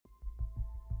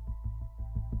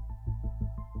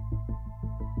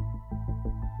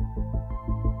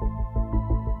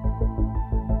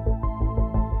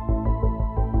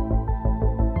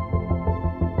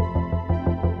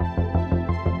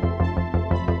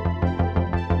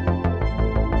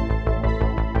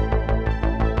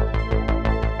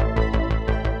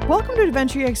Welcome to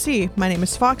Adventure EXE. My name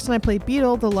is Fox and I play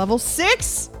Beetle, the level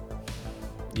 6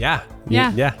 Yeah.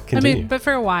 I Continue. mean, but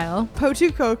for a while.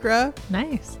 Potu Kokra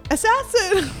Nice.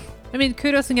 assassin. I mean,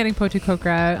 kudos in getting Potu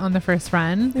Kokra on the first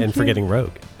run. and for getting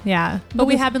rogue. Yeah. But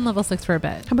we have been level 6 for a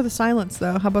bit. How about the silence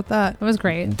though? How about that? It was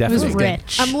great. Deafening. It was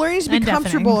rich. I'm learning to be and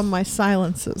comfortable deafening. in my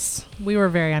silences. We were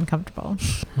very uncomfortable.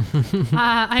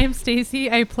 I am Stacy.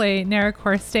 I play Nara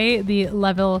Corste, the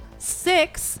level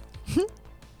 6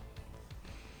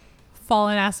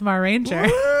 Fallen Asimar Ranger.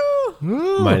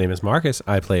 My name is Marcus.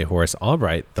 I play Horace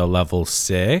Albright, the level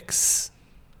 6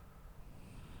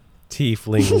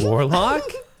 Tiefling Warlock.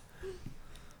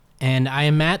 And I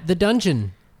am Matt, the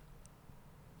Dungeon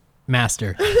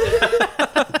Master.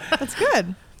 That's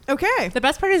good. Okay. The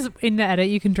best part is in the edit,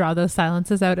 you can draw those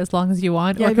silences out as long as you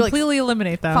want, Yeah, or it'd be like completely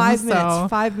eliminate them. 5 so minutes.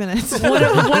 5 minutes. What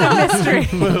a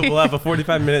mystery. We'll have a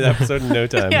 45-minute episode in no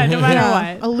time. Yeah, no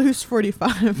matter A loose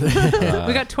 45.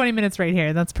 we got 20 minutes right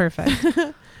here. That's perfect.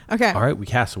 Okay. All right, we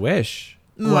cast Wish.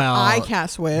 Well, I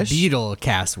cast Wish. Beetle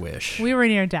cast Wish. We were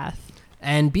near death.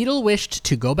 And Beetle wished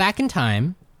to go back in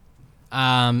time,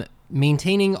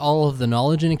 maintaining all of the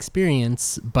knowledge and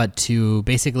experience, but to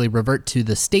basically revert to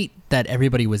the state that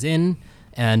everybody was in.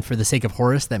 And for the sake of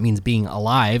Horace, that means being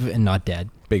alive and not dead.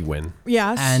 Big win.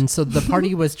 Yes. And so the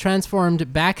party was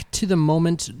transformed back to the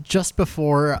moment just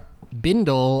before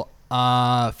Bindle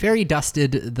fairy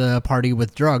dusted the party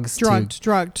with drugs drugged.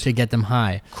 to get them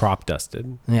high. Crop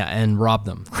dusted. Yeah, and rob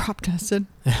them. Crop dusted.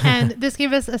 And this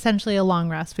gave us essentially a long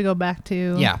rest. We go back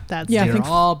to that Yeah, I You're think-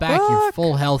 all back. You're fuck.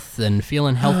 full health and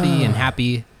feeling healthy and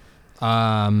happy.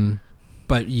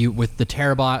 But you with the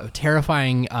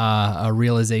terrifying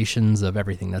realizations of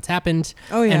everything that's happened.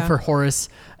 Oh, yeah. And for Horace,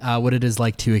 what it is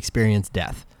like to experience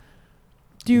death.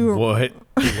 Do you What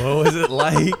was it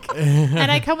like?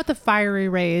 And I come with the fiery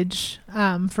rage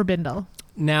for Bindle.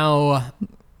 Now,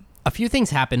 a few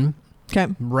things happen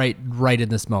Okay. right in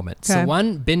this moment. Okay. So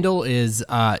one, Bindle is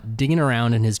digging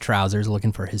around in his trousers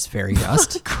looking for his fairy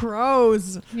dust.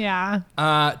 Crows. Yeah.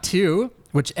 Two,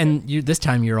 this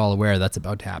time you're all aware that's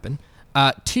about to happen.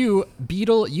 Two,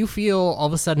 Beetle, you feel all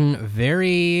of a sudden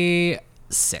very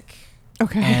sick.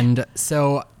 Okay. And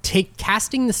so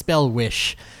casting the spell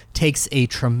Wish takes a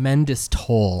tremendous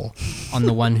toll on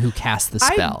the one who casts the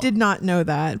spell. I did not know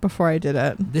that before I did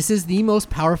it. This is the most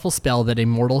powerful spell that a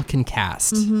mortal can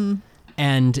cast. Mm-hmm.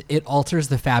 And it alters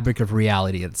the fabric of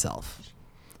reality itself.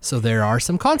 So there are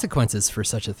some consequences for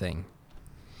such a thing.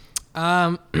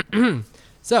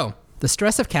 So, the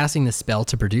stress of casting this spell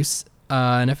to produce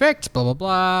an effect, blah, blah,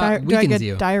 blah, Do I weakens get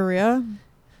you. diarrhea?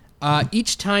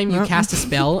 Each time you cast a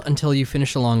spell until you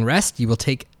finish a long rest, you will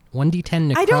take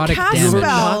 1d10 necrotic I don't cast damage. spells.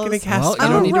 Not gonna cast Well, you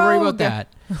I'm don't a need to worry about rogue.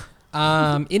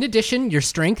 that. In addition, your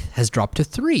strength has dropped to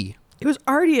 3. It was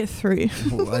already at 3.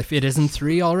 Well, if it isn't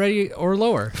 3 already or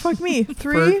lower. Fuck me. For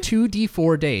 3?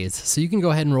 2d4 days. So you can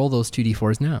go ahead and roll those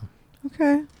 2d4s now.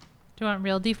 Okay. Do you want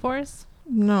real D4s?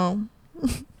 No.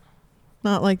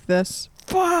 Not like this.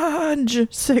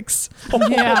 Fudge. 6.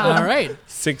 Yeah. All right.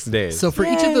 6 days. So for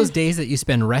each Yay. of those days that you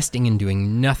spend resting and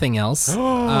doing nothing else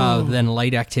than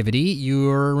light activity,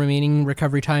 your remaining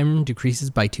recovery time decreases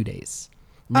by 2 days.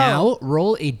 Now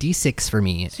roll a d6 for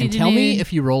me So and you tell me need-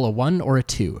 if you roll a 1 or a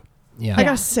 2. Yeah. I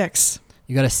got a 6.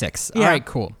 You got a 6. Yeah. All right,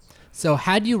 cool. So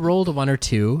had you rolled a 1 or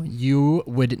 2, you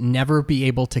would never be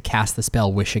able to cast the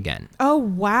spell Wish again. Oh,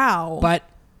 wow. But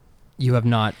you have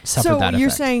not suffered so that you're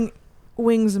effect. saying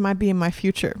wings might be in my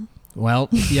future. Well,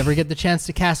 if you ever get the chance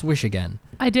to cast Wish again.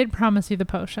 I did promise you the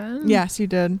potion. Yes, you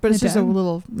did. But it's I just a did.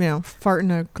 little, fart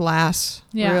in a glass.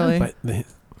 Yeah. Really. but the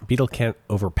Beetle can't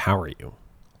overpower you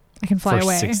I can fly for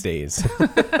away. 6 days.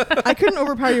 I couldn't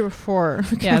overpower you before.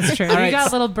 Yeah, that's true. All You right.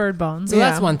 got little bird bones. So Yeah.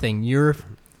 that's one thing. You're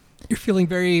feeling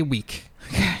very weak.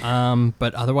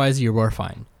 But otherwise you are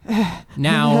fine.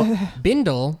 Now,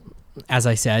 Bindle, as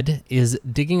I said, is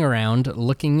digging around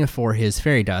looking for his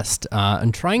fairy dust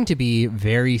and trying to be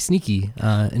very sneaky.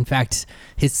 In fact,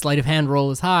 his sleight of hand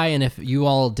roll is high, and if you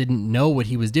all didn't know what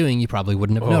he was doing, you probably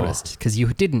wouldn't have noticed, because you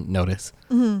didn't notice.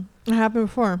 It happened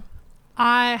before.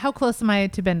 How close am I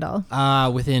to Bindle?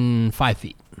 Within 5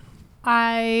 feet.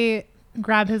 I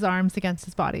grab his arms against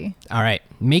his body. All right.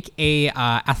 Make a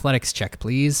athletics check,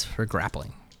 please, for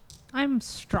grappling. I'm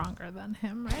stronger than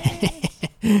him,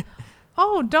 right?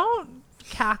 Oh, don't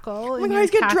cackle. Oh my in God, your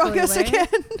he's getting drunk cackly us way. again.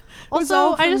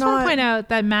 Also, I just want to point out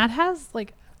that Matt has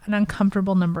like an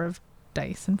uncomfortable number of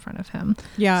dice in front of him.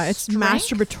 Yeah, it's Strength?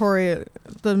 masturbatory,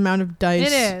 the amount of dice.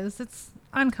 It is. It's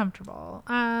uncomfortable.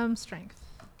 Strength.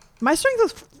 My strength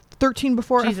was 13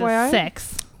 before, Jesus, FYI.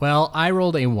 6. Well, I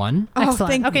rolled a 1. Oh, Excellent.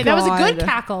 thank Okay, that was a good God.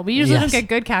 cackle. We usually Yes. don't get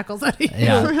good cackles out of you.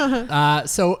 Yeah.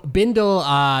 So Bindle,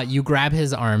 you grab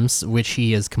his arms, which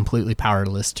he is completely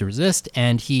powerless to resist,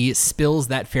 and he spills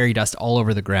that fairy dust all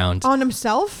over the ground. On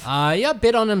himself? Yeah,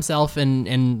 bit on himself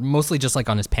and mostly just like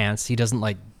on his pants. He doesn't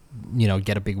like,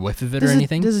 get a big whiff of it Does or his-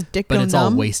 anything. does his dick but go it's all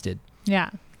numb? wasted. Yeah.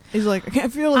 He's like, I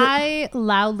can't feel it. I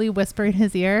loudly whisper in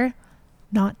his ear,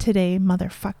 "Not today,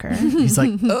 motherfucker." He's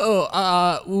like,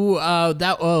 that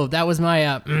was my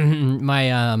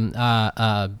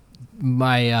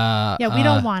Yeah, we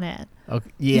don't want it. Okay,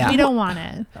 yeah. We don't want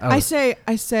it. Oh. I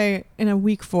say in a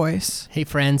weak voice, Hey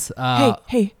friends.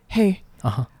 hey.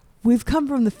 Uh-huh. We've come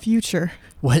from the future.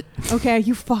 What? Okay,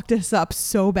 you fucked us up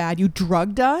so bad. You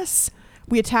drugged us.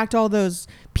 We attacked all those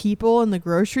people in the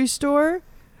grocery store.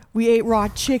 We ate raw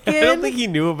chicken. I don't think he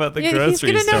knew about the Yeah,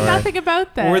 grocery he's store. gonna know nothing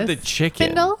about this. Or the chicken.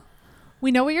 Bindle,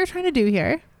 we know what you're trying to do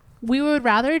here. We would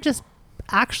rather just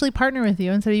actually partner with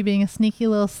you instead of you being a sneaky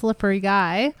little slippery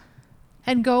guy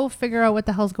and go figure out what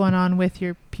the hell's going on with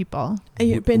your people. And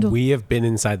you- Bindle, We have been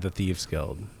inside the Thieves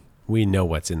Guild. We know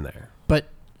what's in there. But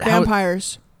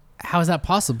vampires. how is that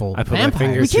possible? I put my Vampires?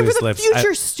 fingers- We came to his from the lips.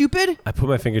 future, stupid. I put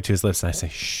my finger to his lips and I say,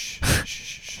 shh, shh,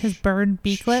 shh. His burned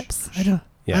beak lips.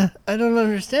 Yeah. I don't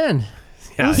understand.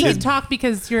 Yeah, You he can did- talk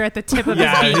because you're at the tip of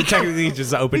yeah, his he beak. technically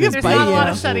just opened Because his There's bite not a lot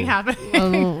you. of shedding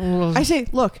happening. I say,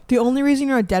 look, the only reason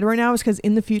you're not dead right now is because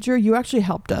in the future you actually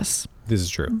helped us. This is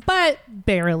true. But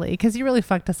barely, because you really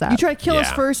fucked us up. You tried to kill us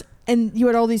Yeah. first, and you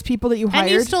had all these people that you and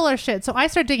hired. you stole our shit. So I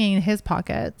start digging in his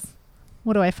pockets.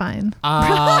 What do I find? Do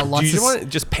Lots you of want to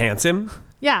just pants him?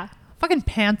 Yeah, fucking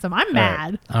pants him. I'm right.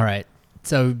 mad. All right.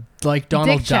 So, like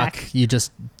Donald Dick Duck, check. you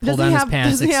just pull Does he down his have-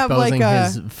 pants, does he have, exposing like, a-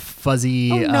 his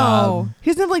fuzzy, oh no, he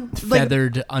doesn't have like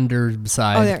feathered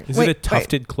underside. Oh, there. Is Wait, it a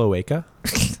tufted cloaca?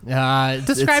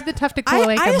 Describe the tufted I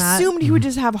cloaca, Matt. assumed he would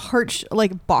just have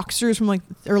like boxers from like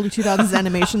early 2000s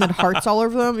animation that had hearts all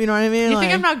over them. You know what I mean? You like,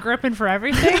 think I'm not gripping for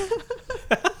everything?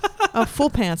 oh, full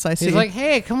pants. I see. He's like,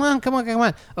 hey, come on.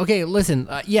 Okay, listen.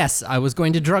 Yes, I was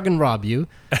going to drug and rob you.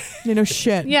 you know,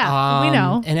 shit. Yeah, we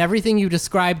know. And everything you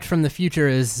described from the future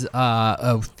is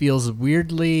feels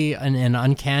weirdly and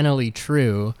uncannily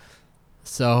true.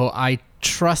 So I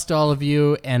trust all of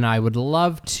you, and I would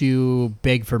love to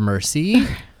beg for mercy.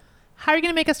 How are you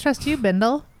going to make us trust you,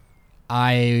 Bindle?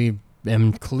 I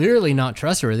am clearly not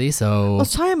trustworthy, so...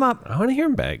 Let's tie him up. I want to hear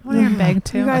him beg. I want to hear him beg,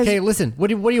 too. You guys- Okay, listen. What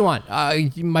do you want?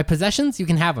 My possessions? You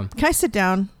can have them. Can I sit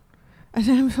down?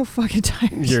 I'm so fucking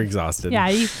tired. You're exhausted. Yeah,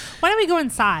 why don't we go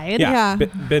inside? Yeah. Yeah.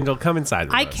 Bindle, come inside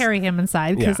with I us. carry him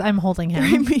inside because Yeah. I'm holding Carry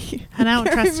him. me. And I don't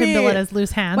Carry trust him to me. let us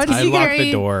loose hands. Why does I he locked carry-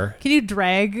 the door. Can you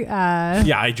drag?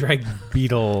 Yeah, I dragged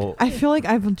Beetle. I feel like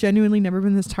I've genuinely never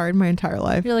been this tired in my entire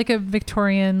life. You're like a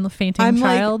Victorian fainting I'm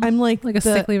child. like Like a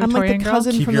sickly I'm like Victorian the girl?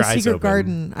 cousin Keep from your the eyes Secret open.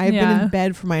 Garden. I've been Yeah. in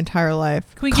bed for my entire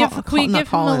life. Can we give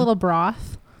him a little broth?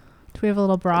 Do we have a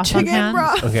little broth on chicken hand?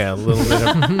 broth? Okay, a little bit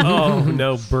of... Oh,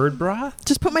 no, bird broth?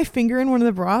 Just put my finger in one of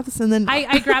the broths and then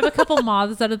I grab a couple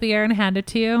moths out of the air and hand it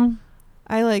to you.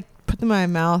 I like put them in my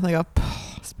mouth and I go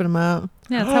spit them out.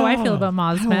 Yeah, that's how I feel about I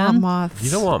moths, don't man. want moths.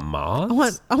 You don't want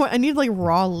moths? I need like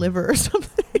raw liver or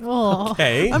something. Oh,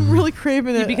 Okay. I'm really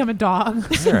craving you it. become a dog.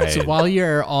 All right. So while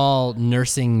you're all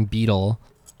nursing Beetle...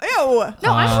 Ew.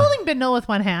 No, I'm holding Bindle with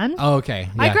one hand. Oh, okay.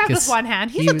 I Yeah, grab 'cause with one hand.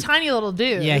 He's he a was- tiny little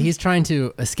dude. Yeah, he's trying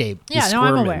to escape. Yeah, He's no, I'm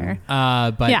squirming. aware.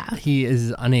 But Yeah. he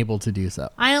is unable to do so.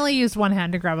 I only used one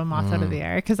hand to grab a moth out of the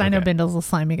air because I know Okay. Bindle's a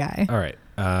slimy guy. All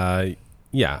right.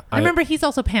 Yeah. Remember, he's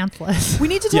also pantsless. We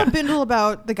need to tell Yeah. Bindle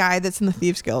about the guy that's in the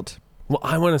Thieves Guild. Well,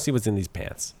 I want to see what's in these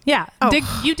pants. Yeah, Oh.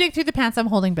 you dig through the pants. I'm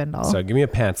holding Bindle. So give me a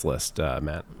pants list,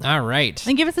 Matt. All right.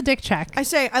 And give us a dick check. I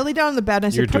say, I lay down on the bed and I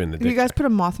say, You're doing the you dick guys check. put a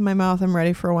moth in my mouth. I'm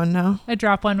ready for one now. I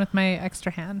drop one with my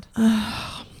extra hand.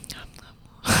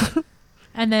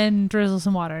 And then drizzle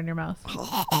some water in your mouth.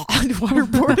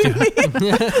 Waterboarding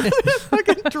me.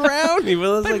 Fucking drown. He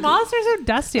will But moths are so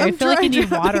dusty. I I'm feel like you dry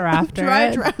need water drowning. after Dry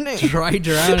it. drowning. Try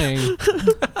drowning.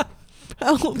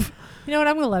 Help. You know what?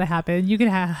 I'm gonna let it happen. You can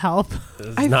have help.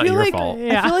 It's I not feel your like fault.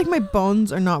 Yeah. I feel like my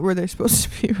bones are not where they're supposed to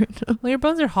be right now. Well, your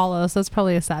bones are hollow, so that's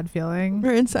probably a sad feeling.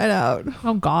 They're inside out.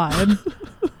 Oh God.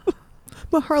 I'm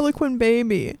a Harlequin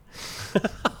baby.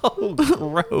 Oh,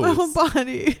 My whole gross.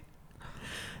 body.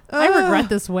 I regret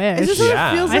this wish. Is this what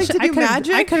Yeah. it feels like to do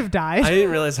magic? I could have died. I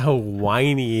didn't realize how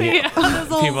whiny Yeah, this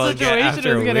whole people get situation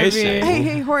after is gonna wishing.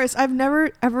 Hey, Horace, I've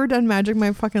never ever done magic in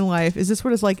my fucking life. Is this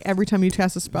what it's like every time you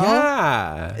cast a spell?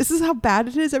 Yeah. Is this how bad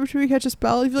it is every time you catch a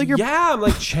spell? You feel like you're Yeah, I'm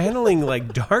like channeling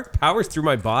like dark powers through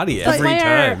my body That's every why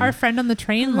time. our friend on the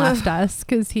train left us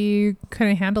because he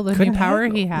couldn't handle the Couldn't new power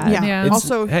handle. he had. Yeah. Yeah, It's-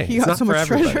 Also, hey, he it's got not so for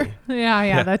much everybody. treasure.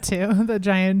 yeah, that too. The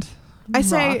giant I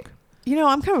say, Rock.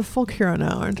 I'm kind of a folk hero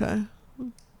now, aren't I?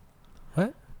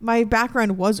 What? My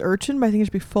background was urchin, but I think it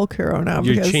should be folk hero now.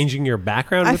 You're because changing your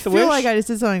background I with the feel wish? like I just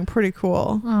did something pretty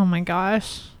cool. Oh my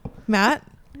gosh. Matt?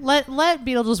 Let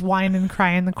Beetle just whine and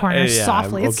cry in the corner Yeah,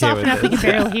 softly. I'm It's okay soft with enough we it. can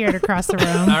barely hear it across the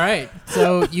room. All right.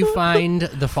 So you find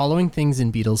the following things in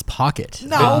Beetle's pocket.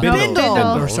 No, Bindle.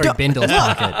 Bindle. Or sorry, Bindle's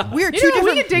pocket. We are two You know,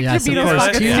 we different. can dig Yes, through of Beetle's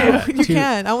course. pockets Two- too. You two-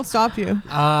 can. I won't stop you.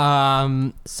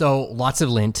 So lots of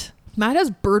lint. Matt has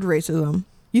bird racism.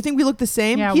 You think we look the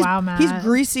same? Yeah, he's, wow, Matt. He's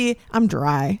greasy. I'm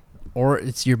dry. Or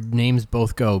it's your names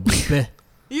both go. Bleh.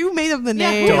 You made up the Yeah,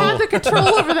 name. who had the control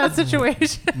over that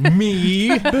situation?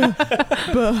 Me.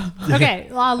 Okay,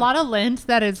 a lot of lint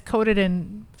that is coated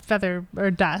in feather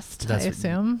or dust, I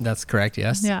assume. That's correct,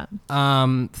 yes. Yeah.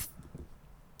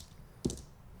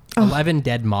 11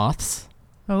 dead moths.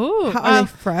 Oh, How are they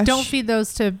fresh? don't feed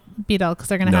those to Beetle because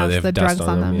they're going to No, they have have the dust drugs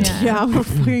on on them, them. yeah. Yeah, I'm gonna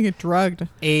fucking get drugged.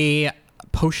 A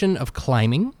potion of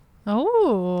climbing.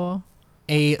 Oh.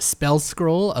 A spell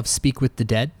scroll of speak with the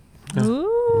dead.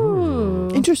 Ooh.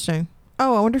 Interesting.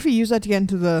 Oh, I wonder if he used that to get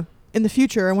into in the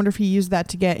future. I wonder if he used that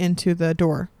to get into the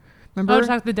door. Remember? Oh, to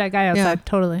talk to the dead guy outside. Yeah.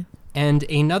 Totally. And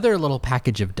another little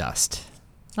package of dust.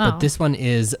 Oh, But this one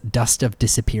is dust of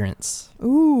disappearance.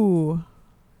 Ooh.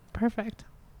 perfect.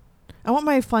 I want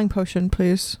my flying potion,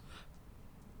 please.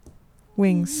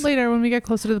 Wings. Later, when we get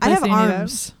closer to the I place have that you need it.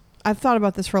 arms. I've thought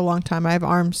about this for a long time. I have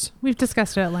arms. We've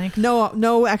discussed it at length.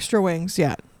 No extra wings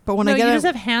yet. But when No, I get you just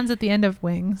have hands at the end of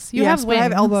wings. You yes, have but wings. I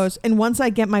have elbows. And once I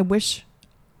get my wish,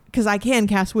 because I can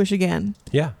cast wish again,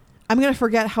 Yeah. I'm gonna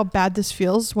forget how bad this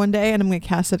feels one day, and I'm gonna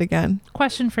cast it again.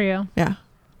 Question for you. Yeah.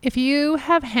 If you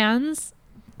have hands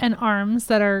and arms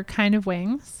that are kind of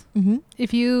wings, Mm-hmm.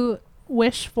 if you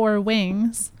wish for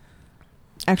wings,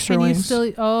 Extra can wings. you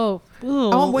still... Oh.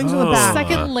 Ooh. I want wings on the back.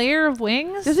 Second layer of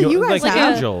wings? This is what you guys like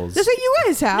have. angels. This is what you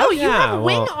guys have. No, you Yeah, have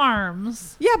wing well-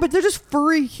 arms. Yeah, but they're just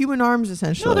furry human arms, No,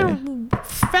 essentially. they're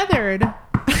feathered.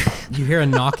 You hear a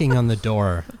knocking on the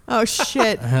door. Oh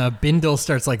shit! Bindle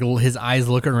starts like his eyes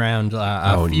looking around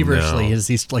Oh, feverishly no. as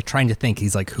he's like trying to think.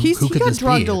 He's like, who He could got this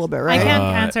drugged be? a little bit, I right? can't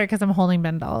answer because I'm holding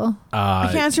Bindle. I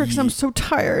can't answer because I'm so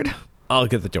tired. I'll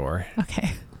get the door.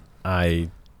 Okay. I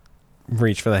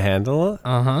reach for the handle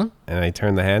Uh-huh. and I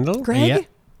turn the handle Greg, Yeah.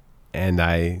 and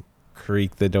I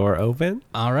creak the door open.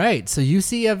 All right. So you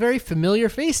see a very familiar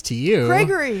face to you.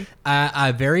 Gregory.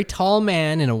 A very tall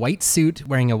man in a white suit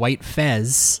wearing a white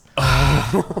fez.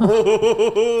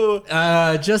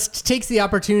 Just takes the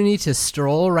opportunity to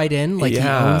stroll right in like Yeah.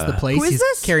 he owns the place. Who is He's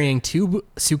this? carrying 2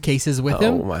 suitcases with Oh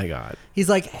him. my god. He's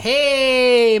like,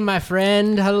 hey, my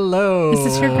friend. Hello. Is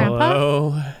this your grandpa?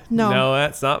 Hello. No. No,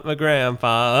 that's not my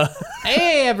grandpa.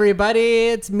 Hey, everybody.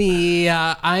 It's me.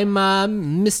 I'm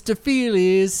Mr.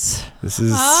 Feelies. This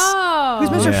is Oh. Who's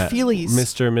Mr. yeah, Feelies?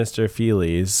 Mr.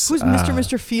 Feelies. Who's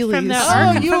Mr. Feelies? From the,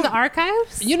 Oh, from the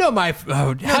archives? You know my. have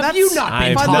that's- you not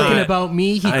been I've talking not. about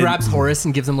me? He I- grabs Horace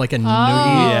and gives him like a.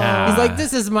 Yeah. He's like,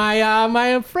 "This is my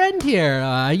my friend here.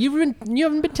 You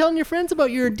haven't been telling your friends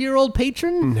about your dear old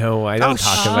patron." No, I don't Oh,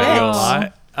 talk shit. about you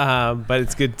a lot. But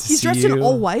it's good to He's see dressed you. in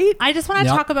all white. I just want to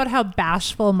Yep. talk about how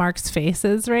bashful Mark's face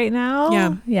is right now.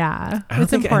 Yeah. Yeah. I don't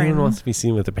It's think important. anyone wants to be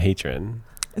seen with a patron.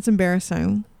 It's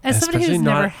embarrassing, As somebody who's Especially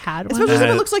never not- had one. especially when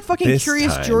it At looks like fucking this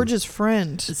Curious time. George's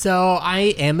friend. So I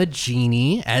am a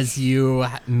genie, as you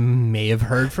may have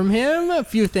heard from him. A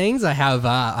few things. I have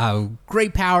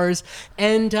great powers,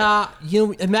 and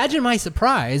you imagine my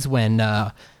surprise when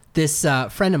this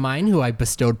friend of mine, who I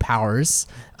bestowed powers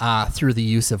through the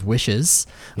use of wishes,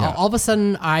 all of a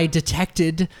sudden I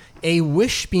detected a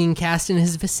wish being cast in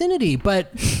his vicinity,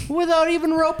 but without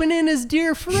even roping in his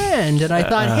dear friend. And I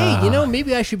thought, hey,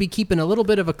 maybe I should be keeping a little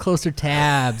bit of a closer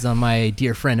tabs on my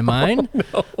dear friend of mine.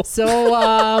 So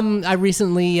I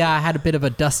recently had a bit of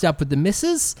a dust up with the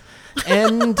missus,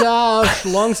 and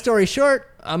long story short,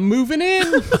 I'm moving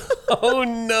in. Oh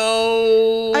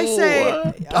no! I say,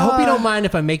 I hope you don't mind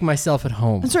if I make myself at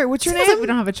home. I'm sorry. What's your Sounds like name? we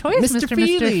don't have a choice, Mr. Mr.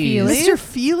 Feely. Feely. Mr.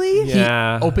 Feely.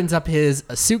 Yeah. He opens up his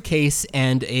suitcase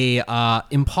and a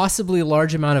impossibly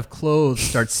large amount of clothes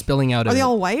starts spilling out Are of they it.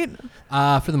 all white?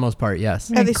 For the most part,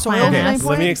 yes. Are they soiled Clown at ass. any point?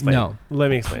 Let me explain. No. Let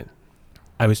me explain.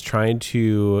 I was trying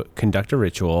to conduct a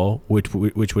ritual which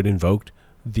would invoke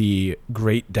the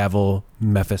great devil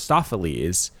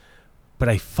Mephistopheles, but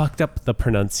I fucked up the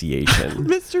pronunciation.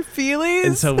 Mr. Feelies.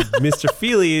 And so Mr.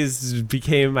 Feelies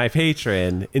became my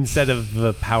patron instead of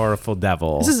the powerful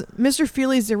devil. This is Mr.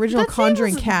 Feely's the original That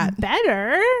Conjuring seems cat.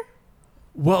 better.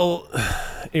 Well,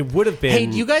 it would have been. Hey,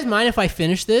 do you guys mind if I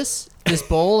finish this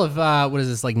bowl of what is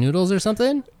this, like noodles or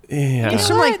something? Yeah. It's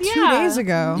from what? like 2 Yeah. days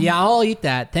ago. Yeah, I'll eat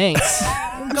that. Thanks.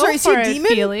 I'm Go sorry, is he for a it,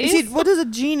 demon? Feelies. What is a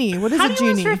genie? What is How a do you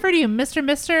want us genie? to refer to you? Mr.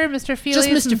 Just Feelies?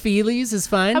 Mr. Feelies is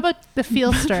fine. How about the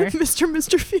Feelster?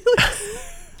 Mr.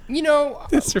 Felix. You know,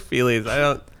 Mr.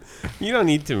 Feelies, you don't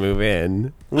need to move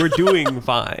in. We're doing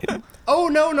fine. oh,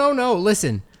 no.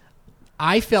 Listen,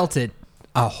 I felt it.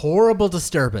 A horrible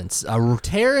disturbance, a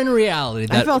tear in reality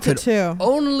that I felt could it too.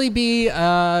 only be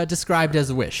described as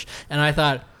a wish. And I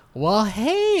thought, well,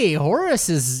 hey, Horace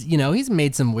is, he's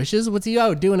made some wishes. What's he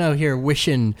doing out here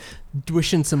wishing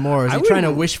some more? Is I he trying to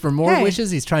wouldn't- wish for more Hey,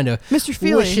 wishes? He's trying to Mr.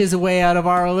 Feely. wish his way out of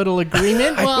our little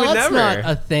agreement? I Well, would that's never.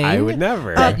 not a thing. I would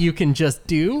never. That you can just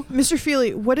do. Mr.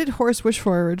 Feely, what did Horace wish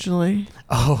for originally?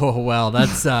 Oh, well,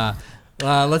 that's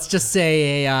let's just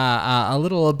say a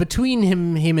little between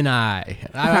him and I.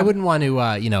 I Okay. wouldn't want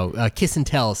to kiss and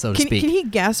tell, so to Can speak. he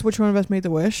guess which one of us made the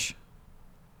wish?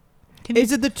 Can you-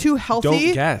 Is it the two healthy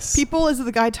Don't guess. people? Is it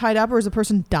the guy tied up, or is the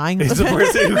person dying? Is the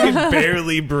person who can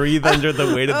barely breathe under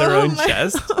the weight of their Oh own my-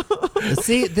 chest?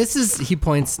 See, he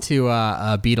points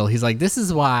to Beetle. He's like, this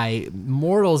is why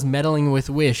mortals meddling with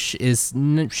wish is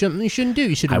you shouldn't do.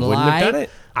 You should I rely wouldn't have done it.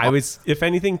 I was, if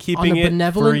anything, keeping a it for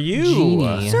benevolent you.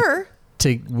 genie. Sir,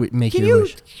 to make can your you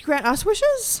wish. grant us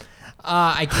wishes?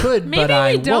 I could, Maybe but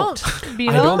I we don't. won't.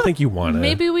 Beetle. I don't think you want to.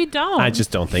 Maybe we don't. I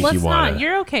just don't think Let's you want not. to.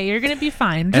 You're okay. You're gonna be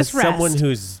fine. As Just rest. someone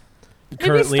who's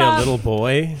currently a stop. little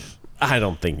boy, I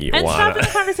don't think you and stop want the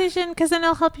to. conversation because then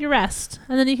it'll help you rest,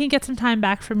 and then you can get some time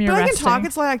back from your But I can resting. talk.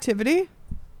 It's light activity.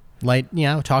 Light,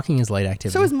 talking is light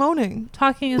activity. So is moaning.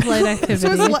 Talking is light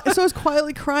activity. So is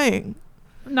quietly crying.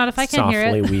 Not if I can't hear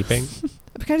Softly it. weeping.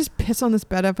 Can I just piss on this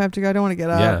bed if I have to go? I don't want to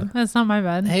get up. Yeah. That's not my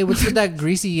bed. Hey, what's with that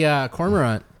greasy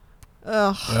cormorant?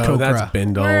 Ugh. Oh, Cobra. that's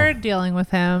Bindle. We're dealing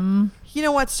with him. You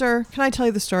know what, sir? Can I tell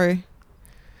you the story?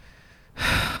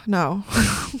 No.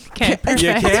 Okay, perfect.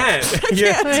 You can't.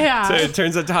 Yeah. So it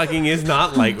turns out talking is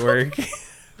not light work.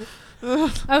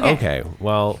 Okay. Okay.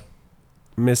 Well,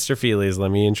 Mr. Feelies, let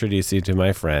me introduce you to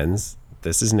my friends.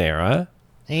 This is Nara,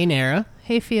 Hey, Nara.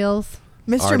 Hey, feels.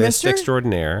 Mr. artist Mister?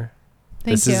 extraordinaire.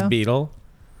 Thank This you. is Beetle,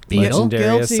 Beetle? legendary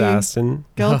Guilty. assassin.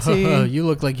 Guilty. You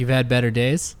look like you've had better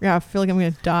days. Yeah, I feel like I'm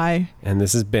going to die. And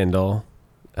this is Bindle.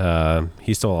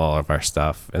 He stole all of our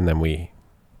stuff, and then we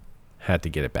had to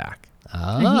get it back.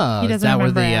 Oh, he is doesn't that where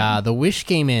remember the wish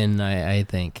came in? I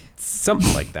think.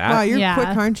 Something like that. Wow, you're Yeah. quick,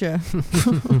 aren't you?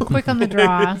 Quick on the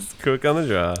draw. Quick on the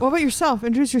draw. What about yourself?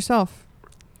 Introduce yourself.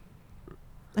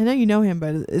 I know you know him,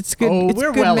 but it's good. Oh, it's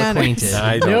we're good well manners. acquainted.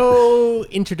 I don't- No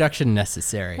introduction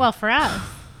necessary. Well, for us.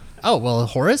 oh well,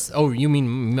 Horace. Oh, you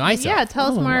mean myself? Yeah, tell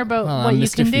us more about what you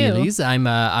Mr. can do. Feelies.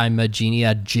 I'm a genie,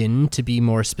 a djinn to be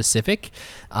more specific.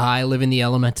 I live in the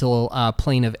elemental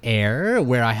plane of air,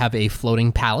 where I have a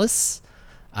floating palace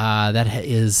that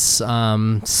is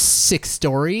 6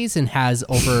 stories and has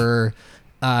over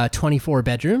 24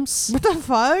 bedrooms. What the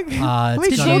fuck? It's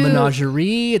Wait, got so a you-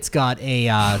 menagerie. It's got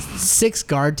a 6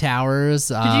 guard towers.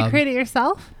 Did you create it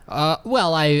yourself?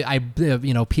 Well, I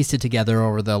pieced it together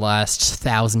over the last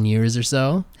 1,000 years or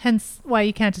so. Hence why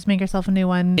you can't just make yourself a new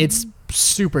one. It's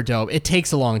super dope. It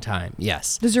takes a long time.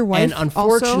 Yes. Does your wife And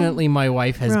unfortunately, also? my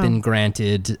wife has Yeah. been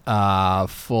granted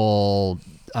full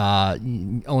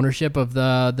ownership of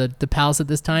the palace at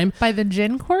this time. by the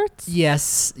gin quartz.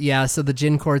 Yes, yeah. So the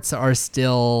gin courts are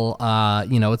still,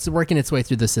 it's working its way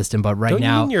through the system. But right Don't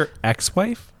now, you mean your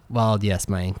ex-wife? well, yes,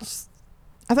 I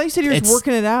thought you said you were It's-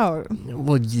 working it out.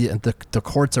 the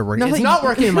courts are working. It's Nothing- not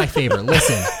working in my favor.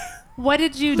 Listen, What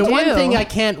did you the do? one thing I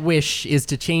can't wish is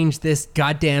to change this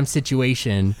goddamn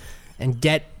situation and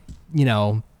get,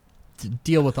 to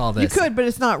deal with all You this. could, but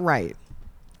it's not right.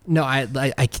 No, I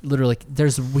literally.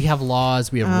 We have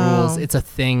laws, we have rules. Oh. It's a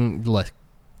thing. Look,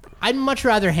 I'd much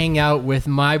rather hang out with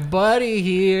my buddy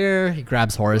here. He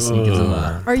grabs Horace and he gives him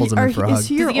pulls him in for a hug. is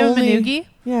he Does your he give him a only? noogie?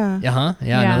 Yeah. Yeah, huh? Yeah,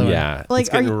 Yeah. another one. Yeah. Like, it's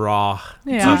getting are you- raw.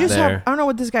 Yeah. Do you out just there. have? I don't know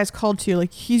what this guy's called to you.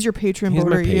 Like he's your patron, He's but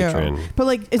my what are you? patron. But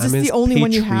like, is this I'm his the only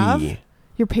one you have? patrie.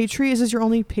 Your patry? Is this your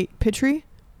only patry?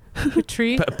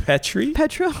 Tree. Petri?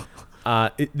 Petro?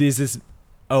 Is this?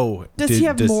 Oh, Does he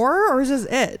have more, or is this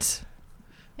it?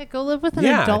 Yeah, go live with an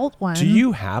Yeah. adult one. Do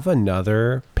you have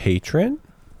another patron?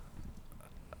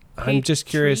 I'm just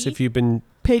curious Patri? if you've been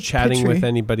chatting with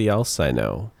anybody else I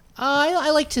know. I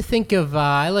like to think of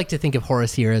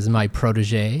Horace here as my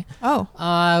protege.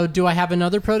 Oh, Do I have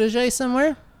another protege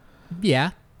somewhere?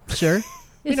 Yeah, sure.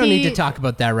 We Is don't need he- to talk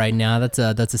about that right now. That's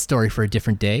a story for a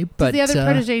different day. Does But the other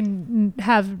protege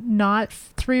have not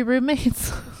 3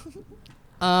 roommates?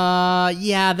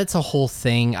 yeah, that's a whole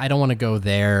thing. I don't want to go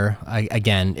there.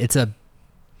 Again, it's a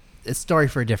story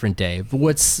for a different day. But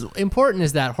what's important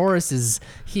is that Horace is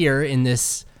here in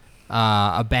this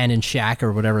abandoned shack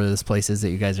or whatever this place is that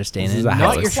you guys are staying This in. is a Not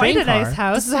house. your It's quite train a nice car.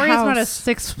 house. This is a Sorry, it's not a house.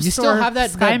 6 You still have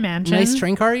that, sky that mansion. nice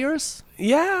train car of yours?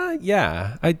 Yeah.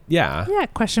 Yeah,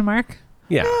 question mark.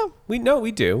 Yeah. We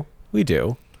do.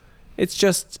 It's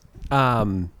just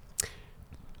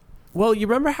well, you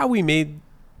remember how we made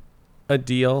a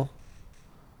deal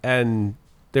and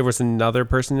there was another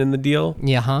person in the deal?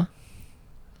 Yeah, huh?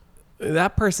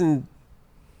 That person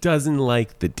doesn't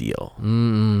like the deal.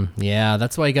 Yeah,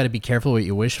 that's why you got to be careful what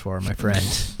you wish for, my friend.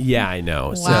 Yeah, I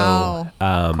know. Wow.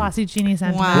 So Classy genie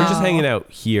sentiment. Wow. we're just hanging out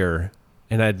here,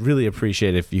 and I'd really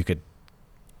appreciate if you could,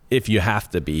 if you have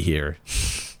to be here,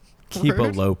 keep a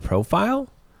Rude. low profile.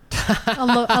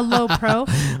 a low pro.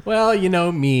 Well, you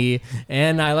know me,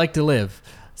 and I like to live.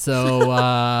 So,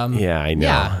 Yeah, I know.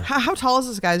 yeah. How tall is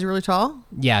this guy? Is he really tall?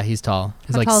 Yeah, he's tall.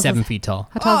 He's How like tall is 7 this? feet tall.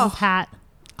 How tall is Oh. his hat?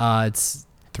 It's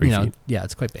 3 you know, feet. yeah,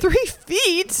 it's quite big. 3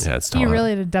 feet? Yeah, it's tall. You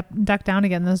really had to duck down to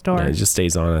get in this door. Yeah, it just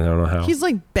stays on. I don't know how. He's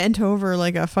like bent over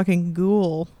like a fucking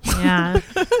ghoul. Yeah.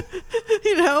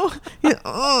 You know?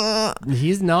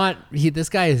 He's not. This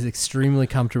guy is extremely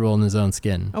comfortable in his own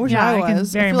skin. I wish Yeah, I I can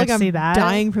was. very feel like much I'm see that.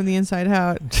 dying from the inside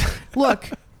out. Look,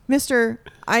 Mister,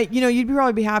 you'd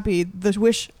probably be happy. The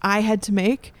wish I had to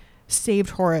make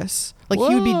saved Horace. Like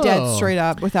he would be dead Whoa. straight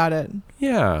up without it.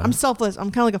 Yeah. I'm selfless.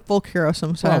 I'm kind of like a folk hero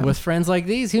sometimes. Well, with friends like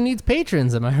these, who needs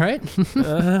patrons? Am I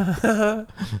right?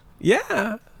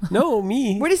 Yeah. No,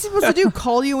 me. What is he supposed to do?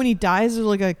 Call you when he dies? There's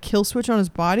like a kill switch on his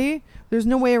body? There's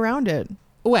no way around it.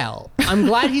 Well, I'm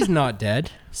glad he's not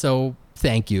dead. So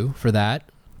thank you for that.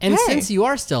 And Hey. since you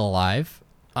are still alive,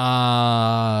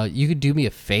 you could do me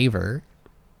a favor.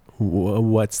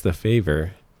 What's the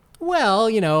favor? Well,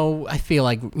 I feel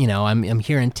like, I'm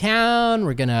here in town.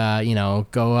 We're gonna,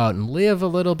 go out and live a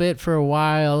little bit for a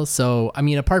while. So, I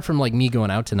mean, apart from like me going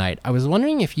out tonight, I was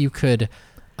wondering if you could,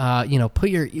 put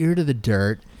your ear to the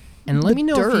dirt and let The me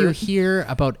know if you dirt? hear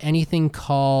about anything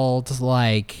called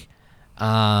like,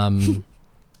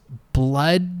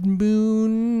 Blood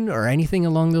Moon or anything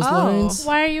along those Oh. lines.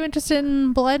 Why are you interested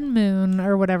in Blood Moon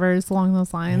or whatever is along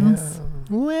those lines?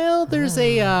 Well, there's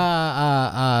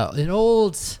an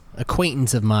old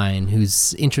acquaintance of mine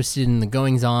who's interested in the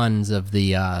goings-ons of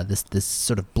the this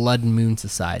sort of Blood Moon Are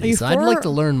Society. you So I'd for- like to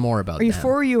learn more about Are you them.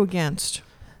 for or are you against?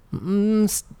 I'm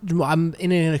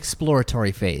in an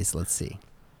exploratory phase. Let's see.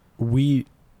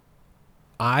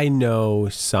 I know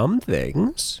some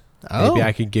things. Oh, Maybe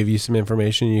I could give you some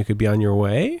information and you could be on your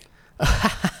way.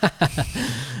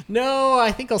 no,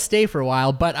 I think I'll stay for a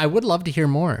while, but I would love to hear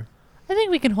more. I think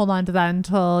we can hold on to that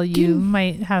until you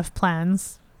might have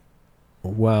plans.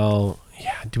 Well,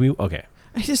 yeah. Do we? Okay.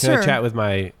 Can Sir, I chat with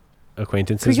my can we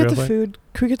acquaintances get real the quick? food?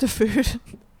 Can we get the food?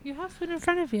 You have food in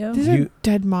front of you. These are You-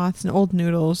 dead moths and old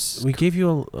noodles. We gave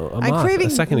you a I'm moth craving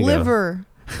a second ago. liver.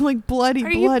 like bloody,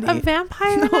 Are you bloody. a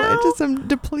vampire No, now? I just am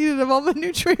depleted of all my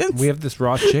nutrients. We have this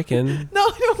raw chicken. No,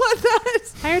 I don't want that.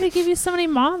 I already give you so many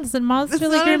moths, and moths It's feel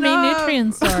like not your main enough.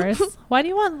 nutrient source. Why do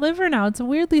you want liver now? It's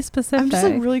weirdly specific. I'm just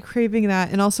like really craving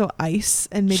that, and also ice,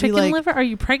 and maybe Chicken like liver? Are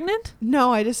you pregnant?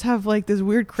 no, I just have like this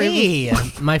weird craving.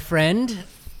 Hey, my friend,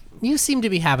 you seem to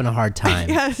be having a hard time.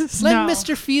 Yes. Let No.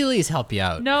 Mr. Feely's help you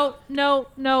out. No.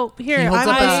 Here, He holds, I'm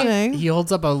up listening. he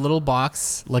holds up a little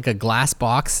box, like a glass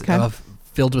box Okay.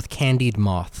 filled with candied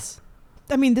moths.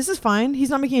 I mean, this is fine. He's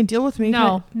not making a deal with me.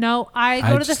 No. I I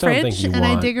go to the just don't think fridge you and I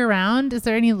want- dig around. Is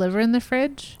there any liver in the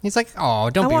fridge? He's like, oh, I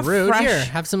don't be want rude. fresh- Here,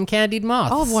 have some candied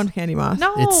moths. I'll have one candy moth.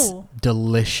 No. It's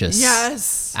delicious.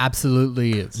 Yes.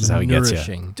 Absolutely is how he gets ya.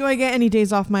 nourishing. Do I get any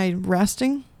days off my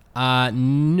resting?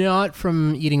 Not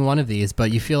from eating one of these,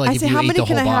 but you feel like I if say, you how ate many the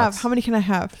can whole I box. have? How many can I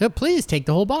have? Yeah, please take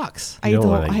the whole box. I You ate the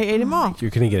don't whole. wanna- I ate them all.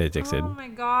 You're gonna get addicted. Oh my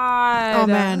god. Oh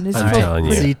man, this I'm is telling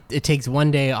you. So it takes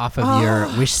one day off of your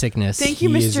wish sickness. Thank you,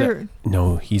 He is Mr.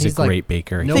 No, he's He's a like, great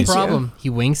baker. No Thank you. problem. He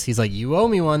winks. He's like, you owe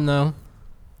me one though.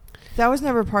 That was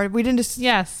never part of. We didn't just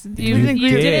Yes, You you did.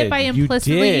 did it by You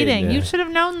implicitly did. eating. You should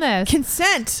have known this.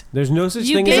 consent. There's no such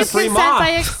You thing gave as a free consent moth. by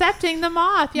accepting the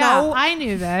moth. Yeah, No. I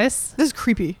knew this. This is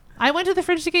creepy. I went to the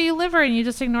fridge to get you liver, and you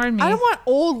just ignored me. I don't want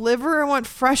old liver. I want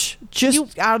fresh, just You-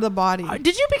 out of the body.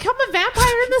 Did you become a vampire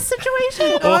in this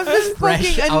situation? Oh, I'm just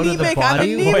Fresh fucking out of the anemic.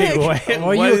 body? I'm anemic. Wait, Are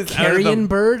what you a is out of the- carrion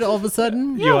bird all of a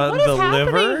sudden? You want what is the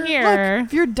happening liver? here? Look,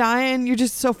 if you're dying, you're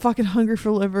just so fucking hungry for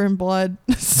liver and blood.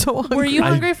 So hungry. Were you I-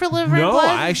 hungry for liver and No, blood?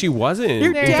 I actually wasn't.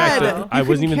 You're In fact, dead. I You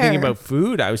wasn't even couldn't thinking care. about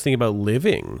food. I was thinking about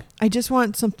living. I just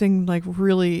want something like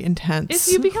really intense.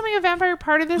 Is you becoming a vampire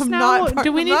part of this I'm now? not.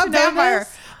 Do we I'm need not to know vampire.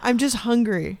 this? I'm just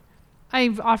hungry.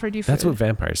 I've offered you food. That's what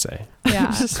vampires say. Yeah.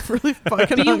 I'm just really fucking.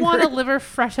 But you hungry. want a liver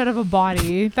fresh out of a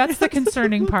body. That's the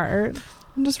concerning part.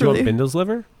 I'm just Do you really. want Bindle's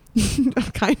liver?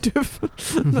 Kind of.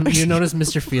 You notice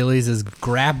Mr. Feelies has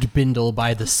grabbed Bindle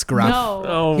by the scruff. No.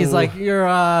 Oh. He's like, your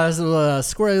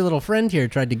squirrely little friend here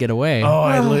tried to get away. Oh,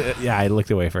 I looked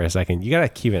away for a second. You gotta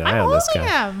keep an eye I'm on this holding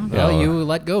guy. him. Well, Oh. you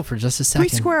let go for just a Can we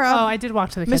second. square Oh, up? I did walk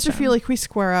to the Mr. kitchen. Feely, can we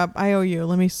square up? I owe you.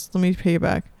 Let me pay you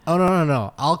back. Oh,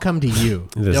 no. I'll come to you.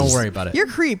 This Don't is- worry about it. You're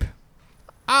a creep.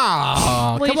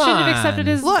 Oh, Well, you come should on. have accepted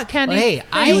his Look, candy. hey,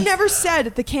 You never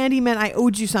said the candy meant I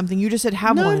owed you something. You just said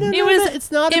have No, one. no, It no, was no,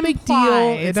 it's not a big deal.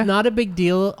 implied. It's not a big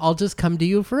deal. I'll just come to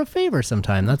you for a favor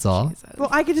sometime. That's all. Well,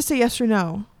 I could just say yes or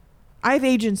no. I have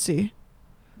agency.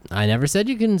 I never said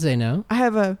you couldn't say no. I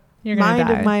have a You're gonna mind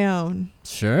die. of my own.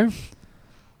 Sure.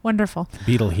 Wonderful.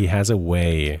 Beetle, he has a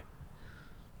way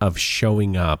of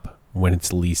showing up when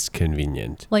it's least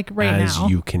convenient. Like right as now.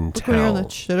 you can Look when you're on the tell.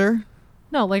 shitter.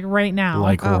 No, like right now.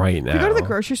 Like Oh. right If now. you go to the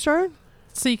grocery store,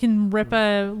 so you can rip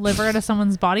a liver out of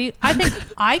someone's body. I think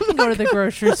I can go to the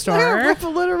grocery I store. rip a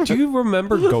litter. Do you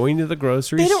remember going to the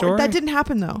grocery They don't. store? That didn't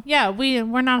happen though. Yeah, we're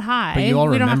not high. But you all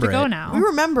we don't have to remember go it. now. We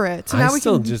remember it, so I now we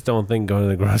still can. just don't think going to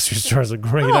the grocery store is a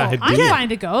great Oh, idea. I'm fine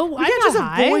to go. We I'm can't not just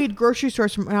high. avoid grocery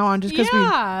stores from now on just because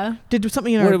Yeah. we did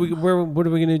something in What our. are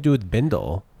we going to do with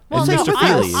Bindle? Well, and no, Mr. with us.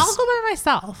 Feelies? I'll go by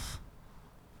myself.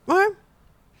 What?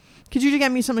 Could you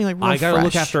get me something like real I got to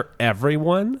look fresh? after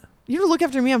everyone? You don't look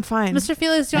after me. I'm fine. Mr.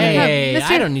 Felix, do you want to Hey,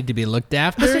 come? I don't need to be looked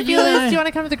after. Mr. You Felix, and I- do you want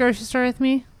to come to the grocery store with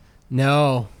me?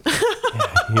 No, He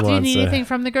Do you wants need to- anything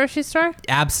from the grocery store?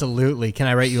 absolutely. Can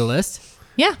I write you a list?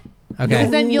 Yeah. Okay.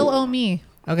 Because then you'll owe me.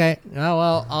 Okay. Oh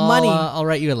well, Money. I'll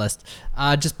write you a list.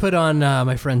 Just put on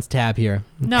my friend's tab here.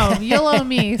 No, you'll owe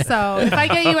me. So if I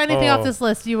get you anything off this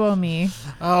list, you owe me.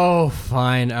 Oh,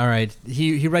 fine. All right.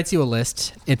 He writes you a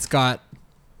list. It's got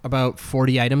about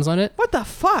 40 items on it. What the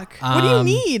fuck? What do you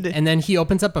need? And then he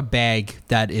opens up a bag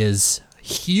that is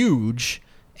huge,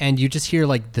 and you just hear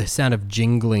like the sound of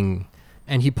jingling,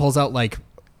 and he pulls out like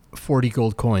 40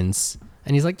 gold coins,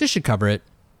 and he's like, "This should cover it."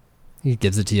 He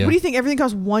gives it to you. What do you think? Everything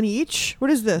costs one each?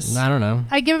 What is this? I don't know.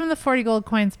 I give him the 40 gold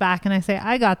coins back and I say,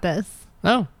 I got this.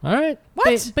 Oh, all right.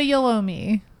 What? But you'll owe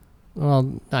me.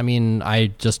 Well, I mean,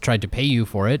 I just tried to pay you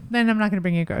for it. Then I'm not going to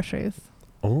bring you groceries.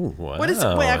 Oh, wow. What is?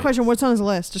 Wait, I question. What's on his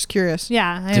list? Just curious.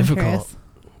 Yeah, I am Difficult. curious.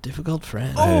 Difficult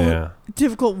friend. Oh, Yeah.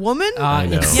 difficult woman. I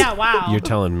know. Yeah, wow. You're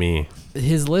telling me.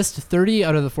 His list, 30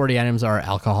 out of the 40 items are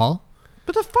alcohol.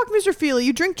 What the fuck, Mr. Feely?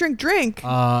 You drink.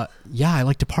 Yeah, I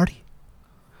like to party.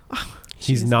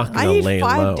 He's not I going to need lay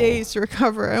 5 low. days to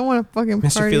recover. I want to fucking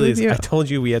Mr. party with Feelies, you. I told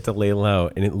you we had to lay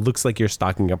low, and it looks like you're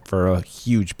stocking up for a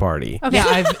huge party. Okay. Yeah,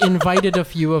 I've invited a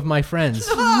few of my friends.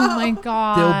 Oh my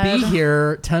god. They'll be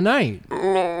here tonight.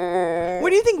 What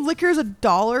do you think? Liquor is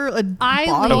 $1 a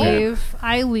bottle?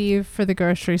 I leave for the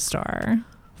grocery store.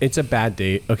 It's a bad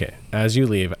day. Okay, as you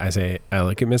leave, I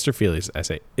look at Mr. Feelies. I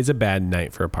say, it's a bad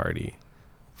night for a party.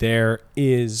 There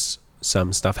is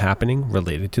some stuff happening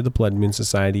related to the Blood Moon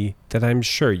Society that I'm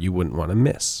sure you wouldn't want to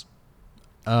miss.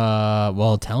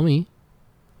 Well, tell me.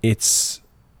 It's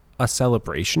a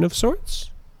celebration of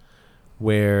sorts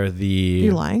where the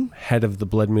You lying? head of the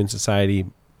Blood Moon Society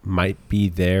might be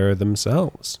there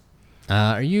themselves.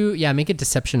 Make a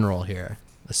deception roll here.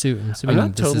 Assuming I'm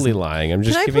not this totally isn't- lying. I'm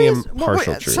Can just I giving him please?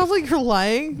 partial Wait, truth. sounds like you're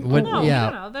lying. What- No, yeah.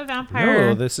 no, the vampire.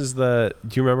 No, this is the.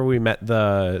 Do you remember we met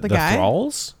the guy?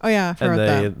 thralls? Oh yeah, I And forgot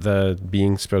that. the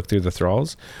being spoke through the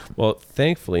thralls. Well,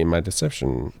 thankfully, my